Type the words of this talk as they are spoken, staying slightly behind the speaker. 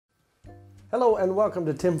Hello and welcome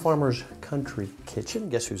to Tim Farmer's Country Kitchen.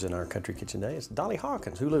 Guess who's in our country kitchen today? It's Dollie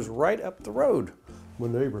Hawkins, who lives right up the road. My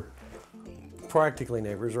neighbor. Practically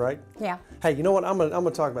neighbors, right? Yeah. Hey, you know what? I'm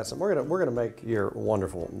gonna talk about something. We're gonna make your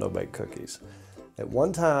wonderful no-bake cookies. At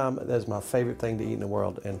one time, that's my favorite thing to eat in the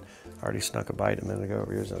world, and I already snuck a bite a minute ago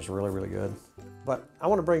over yours, and it was really, really good. But I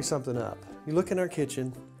want to bring something up. You look in our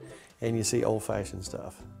kitchen, and you see old-fashioned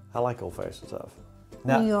stuff. I like old-fashioned stuff.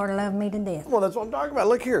 Now, you ought to love me to death. Well, that's what I'm talking about.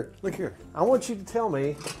 Look here, look here. I want you to tell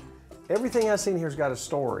me, everything I've seen here's got a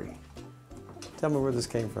story. Tell me where this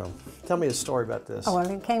came from. Tell me a story about this. Oh, well,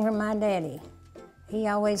 it came from my daddy. He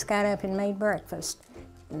always got up and made breakfast.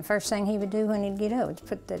 And the first thing he would do when he'd get up was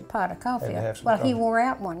put the pot of coffee up. Well, he wore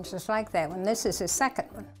out one just like that one. This is his second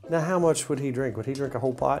one. Now, how much would he drink? Would he drink a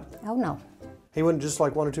whole pot? Oh, no. He wouldn't just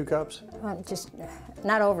like 1 or 2 cups? Just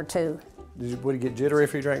not over 2. Would he get jittery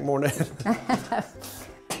if he drank more than that?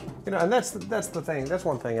 You know, and that's the thing. That's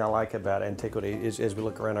one thing I like about antiquity is as we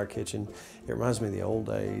look around our kitchen, it reminds me of the old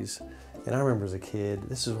days. And I remember as a kid,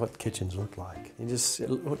 this is what kitchens looked like. You just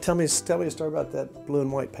tell me a story about that blue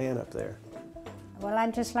and white pan up there. Well,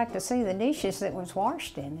 I'd just like to see the dishes that was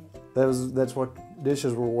washed in it. That's what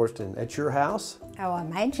dishes were washed in at your house? Oh, I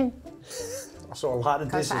imagine. So a lot of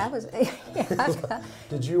dishes. I was.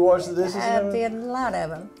 Did you wash the dishes? I did a lot of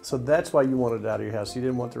them. So that's why you wanted it out of your house. You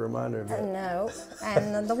didn't want the reminder of it. No,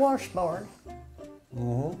 and the washboard.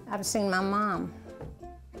 Mm-hmm. I've seen my mom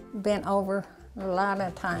bent over a lot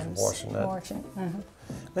of times. Washing that. Mm-hmm.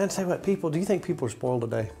 Man, tell you what, do you think people are spoiled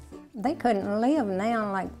today? They couldn't live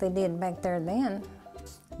now like they did back there then.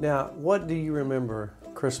 Now, what do you remember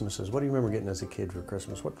Christmases? What do you remember getting as a kid for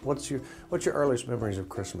Christmas? What's your earliest memories of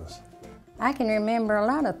Christmas? I can remember a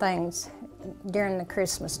lot of things during the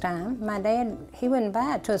Christmas time. My dad, he wouldn't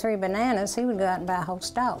buy 2 or 3 bananas. He would go out and buy a whole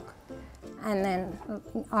stalk. And then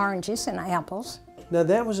oranges and apples. Now,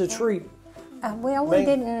 that was a treat. Well, we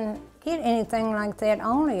didn't get anything like that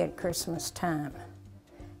only at Christmas time.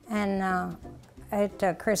 And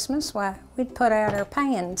at Christmas, why, we'd put out our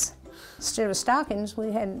pans. Instead of stockings,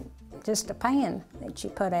 we had just a pan that you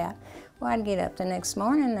put out. Well, I'd get up the next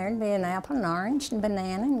morning, there'd be an apple, an orange, and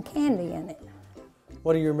banana, and candy in it.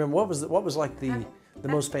 What do you remember? What was like the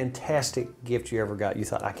most fantastic gift you ever got? You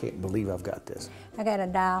thought, I can't believe I've got this. I got a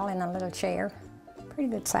doll and a little chair.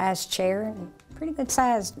 Pretty good sized chair, and pretty good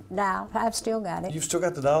sized doll. I've still got it. You've still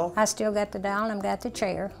got the doll? I still got the doll, and I've got the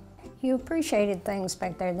chair. You appreciated things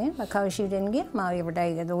back there then because you didn't get them all every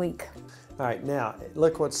day of the week. All right, now,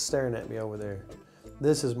 look what's staring at me over there.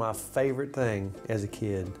 This is my favorite thing as a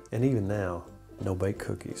kid, and even now, no-bake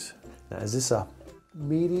cookies. Now, is this a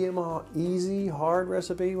medium, easy, hard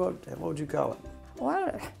recipe? What would you call it?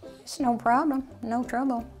 Well, it's no problem, no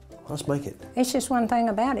trouble. Let's make it. It's just one thing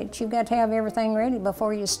about it. You've got to have everything ready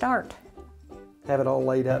before you start. Have it all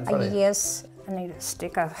laid out in front of you? Yes. I need a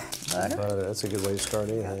stick of butter. That's a good way to start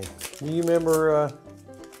anything. Do you remember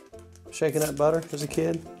shaking up butter as a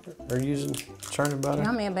kid? Or churning butter?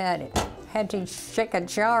 Tell me about it. Had to shake a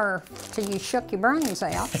jar till you shook your brains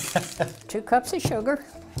out. 2 cups of sugar.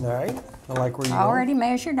 All right. I like where you already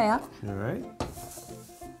measured out. All right.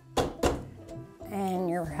 And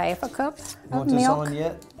your half a cup you of milk. milk. This on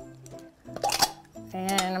yet?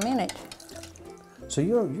 In a minute. So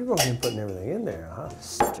you're going to be putting everything in there, huh?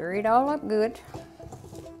 Stir it all up good.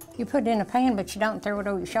 You put it in a pan, but you don't throw it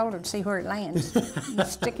over your shoulder to see where it lands. You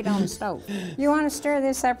stick it on the stove. You want to stir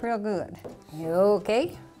this up real good.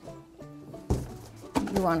 Okay.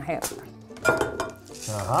 You want to have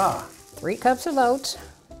Aha. 3 cups of oats.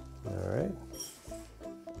 All right.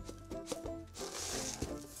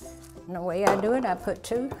 And the way I do it, I put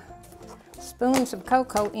 2 spoons of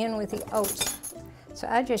cocoa in with the oats. So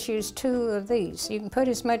I just use 2 of these. You can put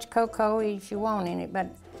as much cocoa as you want in it, but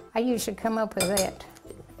I usually come up with that.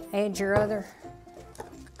 Add your other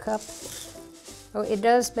cup. Oh, it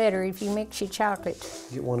does better if you mix your chocolate.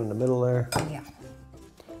 Get one in the middle there. Yeah.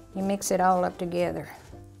 You mix it all up together.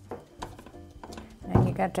 Now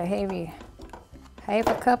you got to have your half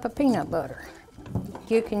a cup of peanut butter.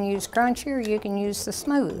 You can use crunchy or you can use the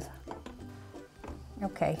smooth.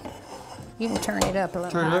 Okay. You can turn it up a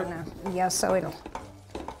little higher now. Yeah, so it'll,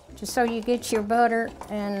 just so you get your butter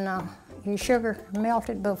and your sugar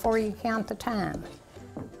melted before you count the time.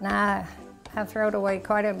 Now, I throwed away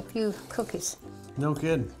quite a few cookies. No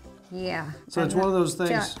kidding. Yeah. So it's one of those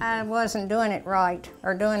things. I wasn't doing it right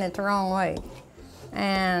or doing it the wrong way.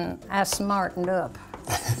 And I smartened up.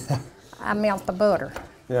 I melt the butter.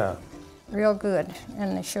 Yeah. Real good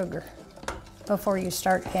and the sugar before you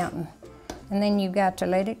start counting. And then you've got to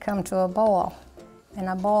let it come to a boil, and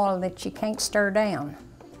a boil that you can't stir down.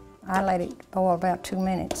 I let it boil about 2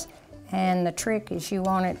 minutes. And the trick is you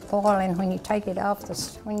want it boiling when you take it off,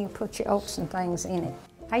 when you put your oats and things in it.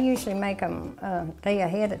 I usually make them a day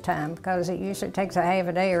ahead of time because it usually takes a half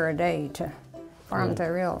a day or a day for them to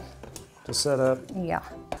real. To set up? Yeah.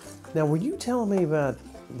 Now, were you telling me about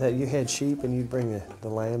that you had sheep and you'd bring the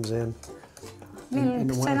lambs in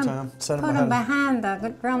the wintertime? Put them behind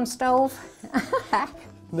the drum stove.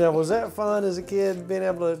 Now, was that fun as a kid, being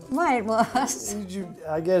able to? Well, it was. Did you,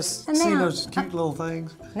 I guess, see those cute little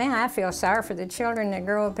things? Now I feel sorry for the children that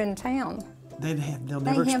grow up in town. They'll never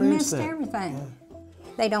They have experience missed that. everything. Yeah.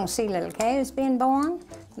 They don't see little calves being born.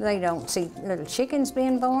 They don't see little chickens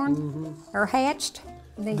being born or hatched.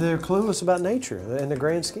 They're clueless about nature in the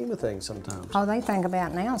grand scheme of things sometimes. All they think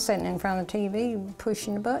about now is sitting in front of the TV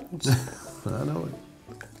pushing the buttons. I know it.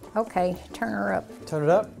 Okay, turn her up. Turn it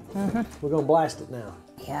up? We're going to blast it now.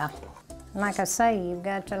 Yeah. Like I say, you've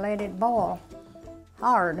got to let it boil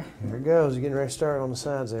hard. Here it goes. You're getting ready to start on the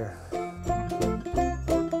sides there.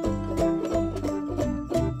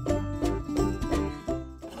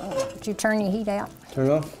 Did you turn your heat out? Turn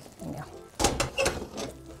it off? Yeah.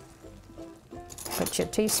 Put your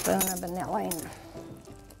teaspoon of vanilla in.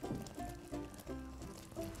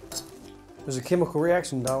 There's a chemical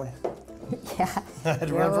reaction, Dolly. Yeah. I had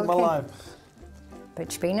to run for my life.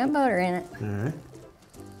 Put your peanut butter in it. All right.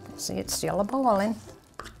 See, it's still a boiling.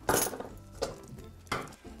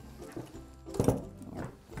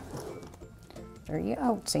 Throw your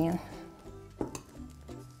oats in.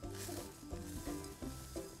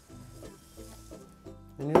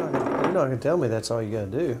 And you're not gonna tell me that's all you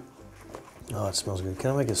gotta do. Oh, it smells good.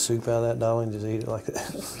 Can I make a soup out of that, Dolly, and just eat it like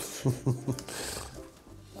that?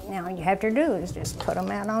 Now all you have to do is just put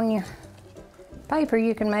them out on your paper.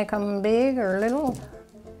 You can make them big or little,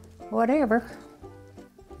 whatever.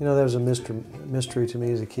 You know, there was a mystery to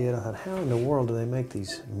me as a kid. I thought, how in the world do they make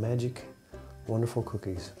these magic, wonderful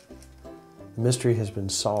cookies? The mystery has been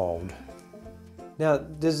solved. Now,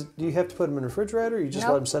 do you have to put them in the refrigerator, or you just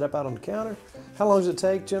let them set up out on the counter? How long does it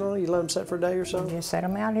take generally? You let them set for a day or so? Just set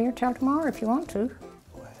them out here till tomorrow if you want to.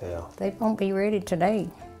 Well. They won't be ready today.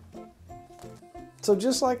 So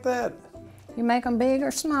just like that. You make them big or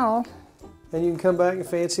small. And you can come back and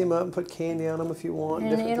fancy them up and put candy on them if you want.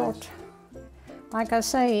 And it'll, like I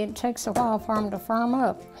say, it takes a while for them to firm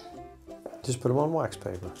up. Just put them on wax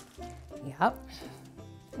paper. Yep.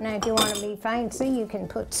 Now if you want to be fancy, you can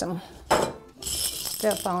put some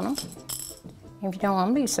stuff on them. If you don't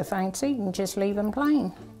want to be so fancy, you can just leave them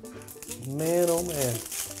plain. Man, oh man.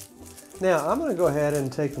 Now, I'm going to go ahead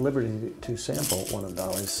and take the liberty to sample one of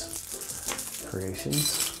Dolly's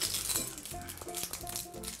creations.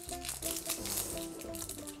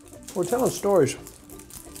 We're telling stories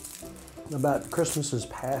about Christmases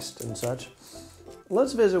past and such.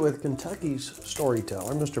 Let's visit with Kentucky's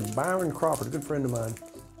storyteller, Mr. Byron Crawford, a good friend of mine.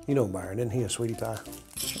 You know Byron, isn't he a sweetie pie?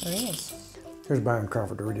 Sure is. Here's Byron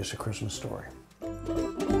Crawford to read us a Christmas story.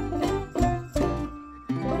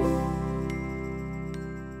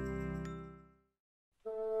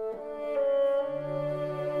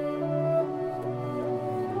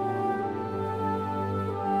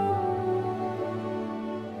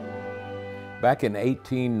 Back in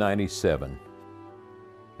 1897,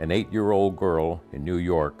 an 8-year-old girl in New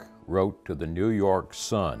York wrote to the New York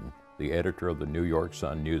Sun, the editor of the New York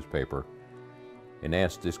Sun newspaper, and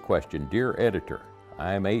asked this question: "Dear editor,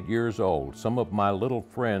 I am 8 years old. Some of my little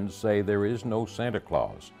friends say there is no Santa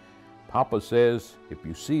Claus. Papa says if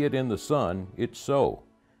you see it in the sun, it's so.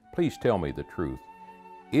 Please tell me the truth.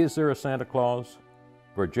 Is there a Santa Claus?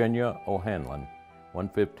 Virginia O'Hanlon,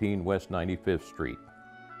 115 West 95th Street."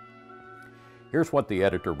 Here's what the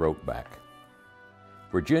editor wrote back.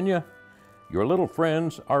 "Virginia, your little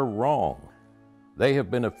friends are wrong. They have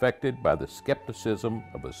been affected by the skepticism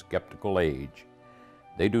of a skeptical age.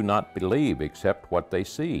 They do not believe except what they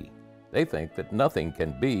see. They think that nothing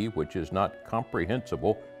can be which is not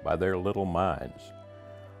comprehensible by their little minds.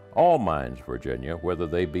 All minds, Virginia, whether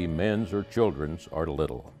they be men's or children's, are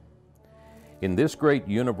little. In this great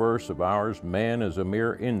universe of ours, man is a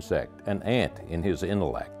mere insect, an ant in his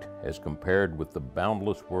intellect, as compared with the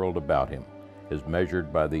boundless world about him, as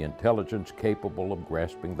measured by the intelligence capable of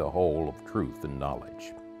grasping the whole of truth and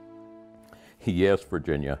knowledge. Yes,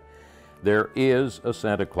 Virginia, there is a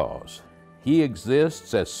Santa Claus. He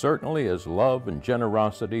exists as certainly as love and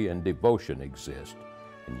generosity and devotion exist,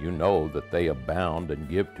 and you know that they abound and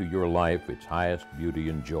give to your life its highest beauty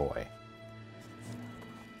and joy.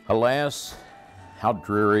 Alas, how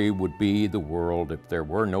dreary would be the world if there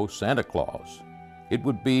were no Santa Claus. It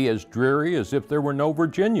would be as dreary as if there were no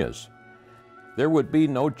Virginias. There would be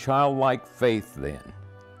no childlike faith then,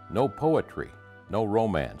 no poetry, no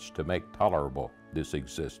romance to make tolerable this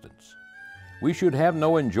existence. We should have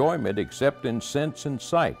no enjoyment except in sense and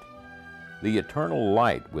sight. The eternal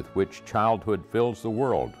light with which childhood fills the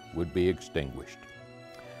world would be extinguished.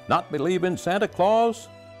 Not believe in Santa Claus?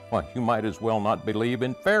 Why, you might as well not believe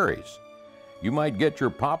in fairies. You might get your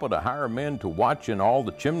papa to hire men to watch in all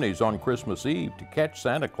the chimneys on Christmas Eve to catch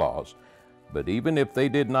Santa Claus. But even if they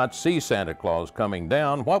did not see Santa Claus coming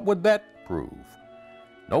down, what would that prove?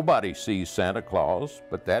 Nobody sees Santa Claus,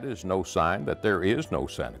 but that is no sign that there is no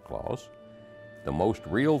Santa Claus. The most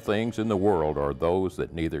real things in the world are those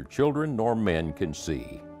that neither children nor men can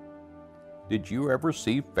see. Did you ever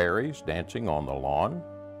see fairies dancing on the lawn?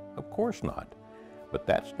 Of course not. But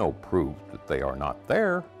that's no proof that they are not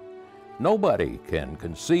there. Nobody can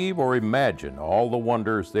conceive or imagine all the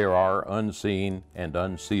wonders there are unseen and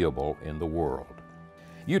unseeable in the world.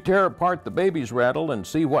 You tear apart the baby's rattle and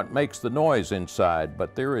see what makes the noise inside,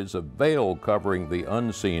 but there is a veil covering the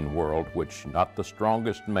unseen world which not the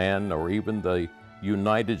strongest man or even the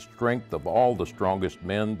united strength of all the strongest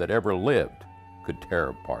men that ever lived could tear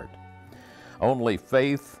apart. Only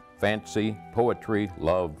faith, fancy, poetry,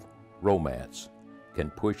 love, romance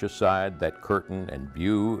can push aside that curtain and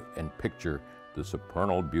view and picture the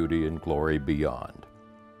supernal beauty and glory beyond.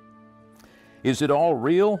 Is it all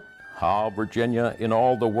real? Ah, Virginia, in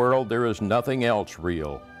all the world there is nothing else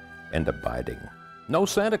real and abiding. No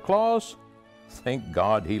Santa Claus? Thank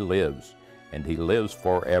God he lives, and he lives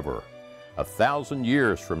forever. 1,000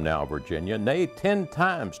 years from now, Virginia, nay, 10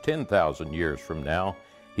 times 10,000 years from now,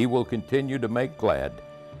 he will continue to make glad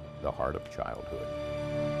the heart of childhood.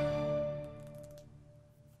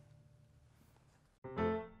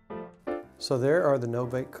 So there are the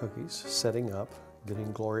no-bake cookies setting up,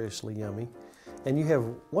 getting gloriously yummy. And you have,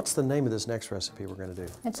 what's the name of this next recipe we're going to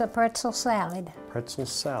do? It's a pretzel salad. Pretzel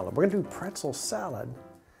salad. We're going to do pretzel salad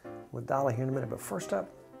with Dollie here in a minute. But first up,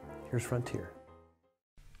 here's Frontier.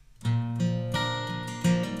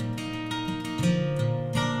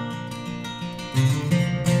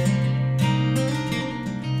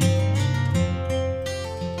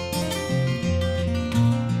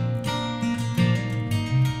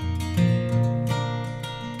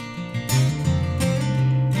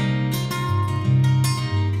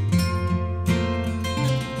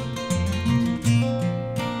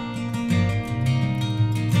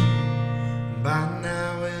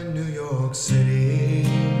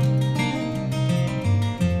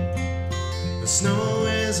 Snow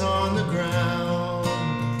is on the ground,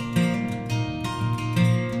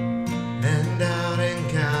 and out in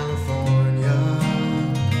California,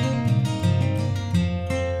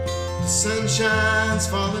 the sunshine's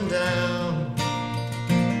falling down,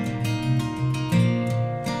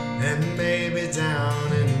 and maybe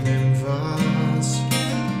down in Memphis,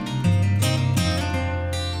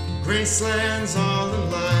 Graceland's all the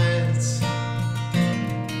lights.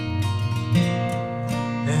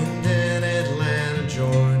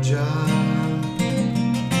 Georgia,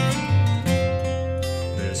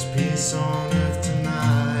 there's peace on earth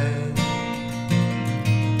tonight.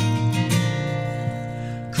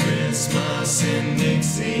 Christmas in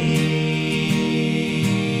Dixie,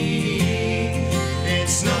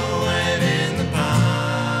 it's snowing in the pines.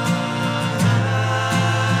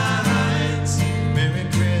 Merry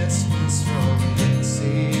Christmas from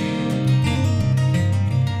Dixie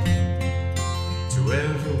to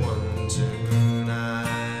everyone tonight.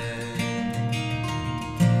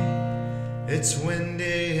 It's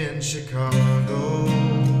windy in Chicago,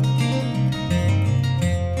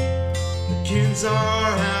 the kids are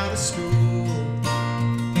out of school,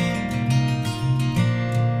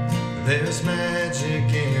 there's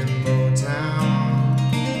magic in Motown,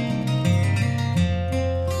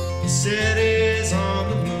 the city's on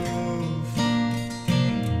the move,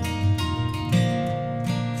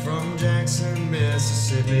 from Jackson,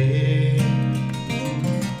 Mississippi,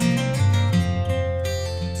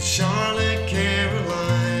 Charlotte,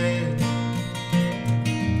 Caroline,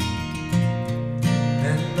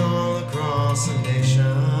 and all across the nation.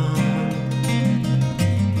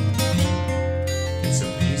 It's a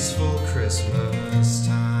peaceful Christmas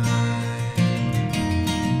time.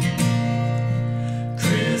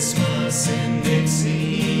 Christmas in Dixie,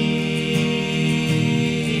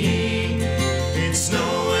 it's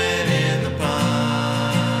snowing in the pines.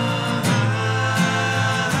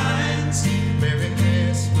 Merry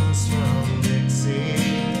Christmas from Dixie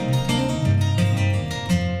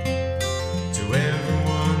to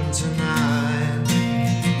everyone tonight.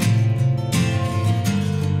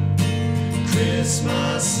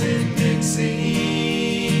 Christmas in Dixie,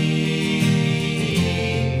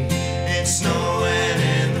 it's snowing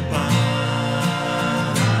in the pines.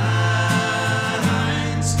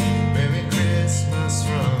 Merry Christmas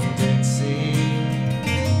from Dixie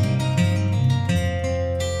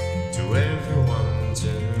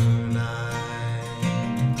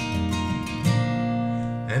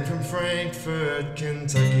Frankfort,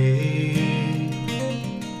 Kentucky.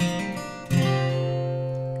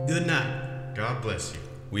 Good night. God bless you.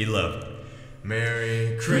 We love you.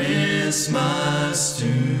 Merry Christmas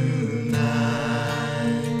tonight.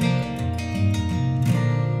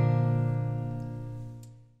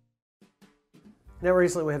 Now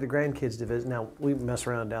recently we had the grandkids to visit. Now we mess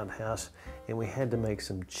around down the house and we had to make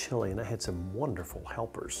some chili, and I had some wonderful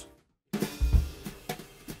helpers.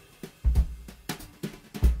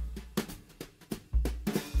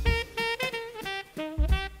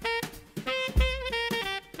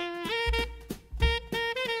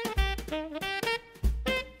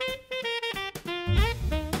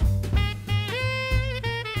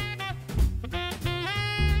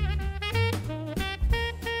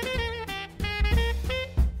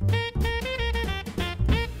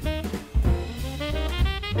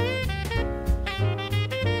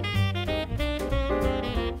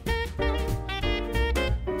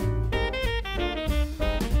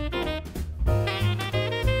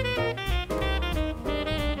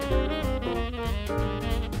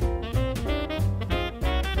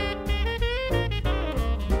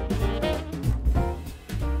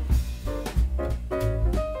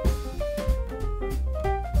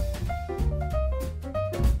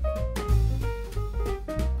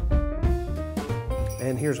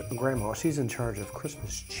 And here's Grandma. She's in charge of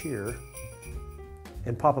Christmas cheer.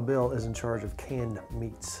 And Papa Bill is in charge of canned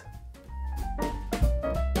meats.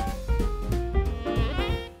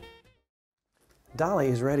 Dollie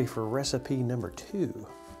is ready for recipe number 2.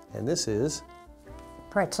 And this is?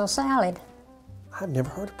 Pretzel salad. I've never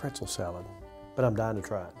heard of pretzel salad, but I'm dying to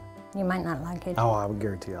try it. You might not like it. Oh, I would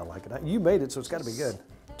guarantee I'll like it. You made it, so it's got to be good.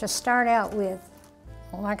 To start out with,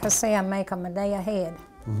 like I say, I make them a day ahead.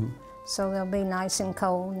 Mm-hmm. So they'll be nice and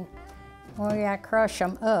cold. And when you crush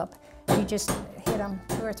them up, you just hit them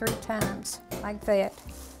 2 or 3 times like that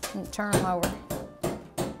and turn them over.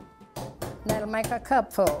 That'll make a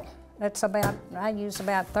cupful. That's about, I use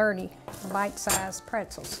about 30 bite-sized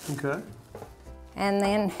pretzels. Okay. And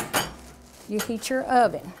then you heat your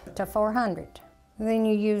oven to 400. Then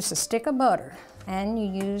you use a stick of butter and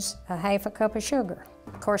you use a half a cup of sugar.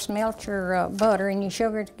 Of course, melt your butter and your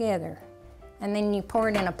sugar together. And then you pour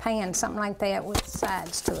it in a pan, something like that, with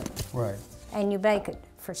sides to it. Right. And you bake it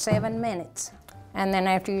for 7 minutes. And then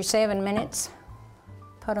after your 7 minutes,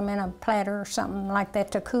 put them in a platter or something like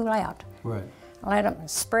that to cool out. Right. Let them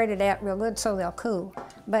spread it out real good so they'll cool.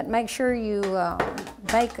 But make sure you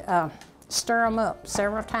stir them up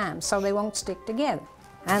several times so they won't stick together.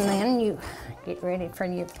 And then you get ready for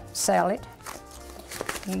your salad.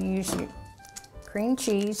 You use your cream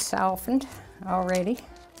cheese, softened already.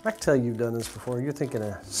 I can tell you've done this before. You're thinking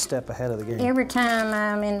a step ahead of the game. Every time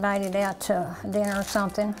I'm invited out to dinner or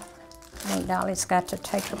something, Aunt Dollie's got to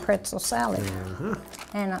take a pretzel salad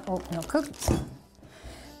and oatmeal cookies.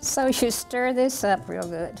 So you stir this up real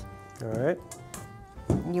good. All right.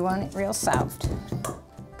 You want it real soft.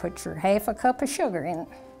 Put your half a cup of sugar in it,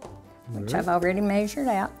 which I've already measured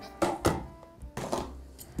out.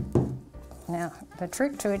 Now, the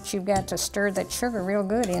trick to it, you've got to stir that sugar real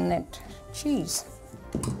good in that cheese.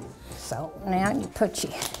 So now you put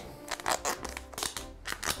your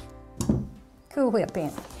Cool Whip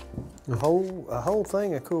in. A whole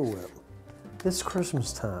thing of Cool Whip. It's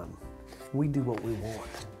Christmas time. We do what we want.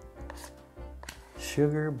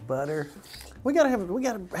 Sugar, butter. We gotta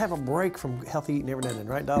have a break from healthy eating every now and then,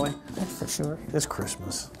 right, Dollie? That's for sure. It's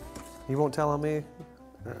Christmas. You won't tell on me?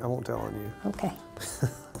 I won't tell on you. Okay.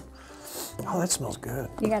 Oh, that smells good.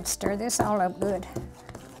 You got to stir this all up good.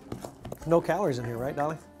 No calories in here, right,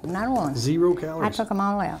 Dollie? Not one. 0 calories. I took them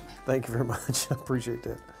all out. Thank you very much. I appreciate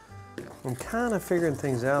that. I'm kind of figuring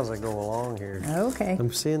things out as I go along here. Okay.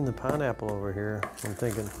 I'm seeing the pineapple over here. I'm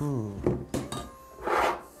thinking,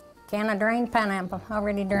 Can of drained pineapple,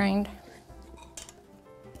 already drained.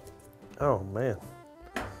 Oh man,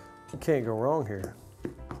 you can't go wrong here.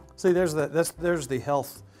 See, there's the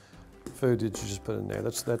health food that you just put in there.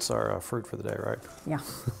 That's our fruit for the day, right? Yeah.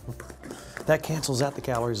 That cancels out the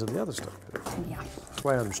calories of the other stuff. Yeah. That's the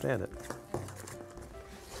way I understand it.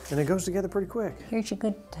 And it goes together pretty quick. Here's your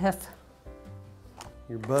good stuff.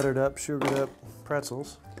 Your buttered up, sugared up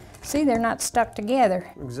pretzels. See, they're not stuck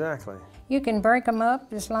together. Exactly. You can break them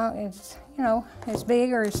up as long as, you know, as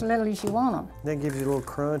big or as little as you want them. That gives you a little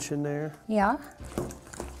crunch in there. Yeah.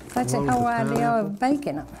 That's the Along with whole the idea pineapple. of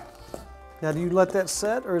baking them. Now, do you let that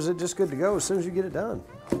set, or is it just good to go as soon as you get it done?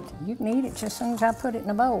 You can eat it just as soon as I put it in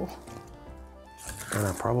a bowl. And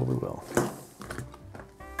I probably will.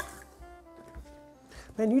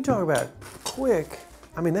 Man, you talk about quick.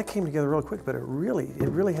 I mean, that came together real quick, but it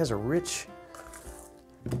really has a rich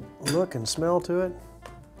look and smell to it.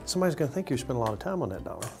 Somebody's going to think you spent a lot of time on that,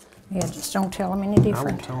 Dolly. Yeah, just don't tell them any different. I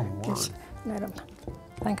won't tell them a word. Just let them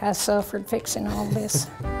think I suffered fixing all this.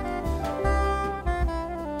 All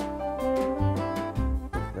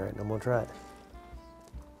right, I'm going to try it.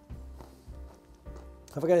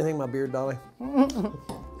 Have I got anything in my beard, Dolly?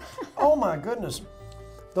 Oh my goodness.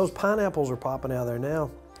 Those pineapples are popping out of there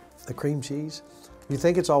now. The cream cheese. You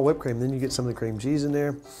think it's all whipped cream, then you get some of the cream cheese in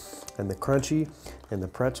there, and the crunchy, and the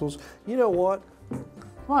pretzels. You know what?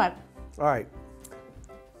 What? All right.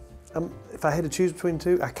 If I had to choose between the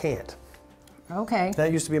two, I can't. Okay.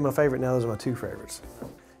 That used to be my favorite, now those are my two favorites.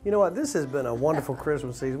 You know what? This has been a wonderful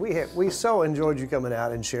Christmas season. We so enjoyed you coming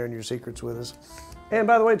out and sharing your secrets with us. And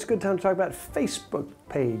by the way, it's a good time to talk about Facebook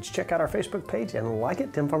page. Check out our Facebook page and like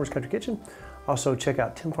it, Tim Farmer's Country Kitchen. Also check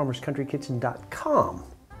out timfarmerscountrykitchen.com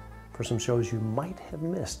for some shows you might have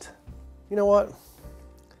missed. You know what?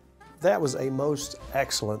 That was a most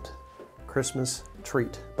excellent Christmas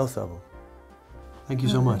treat, both of them. Thank you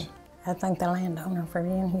so much. I thank the landowner for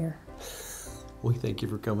being here. We thank you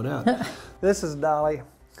for coming out. This is Dolly,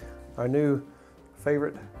 our new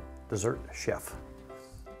favorite dessert chef.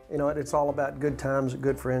 You know what? It's all about good times,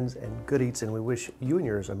 good friends, and good eats, and we wish you and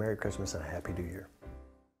yours a Merry Christmas and a Happy New Year.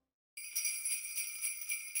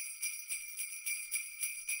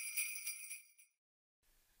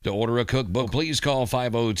 To order a cookbook, please call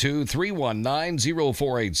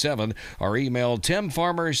 502-319-0487 or email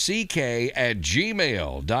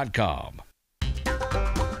timfarmerck@gmail.com.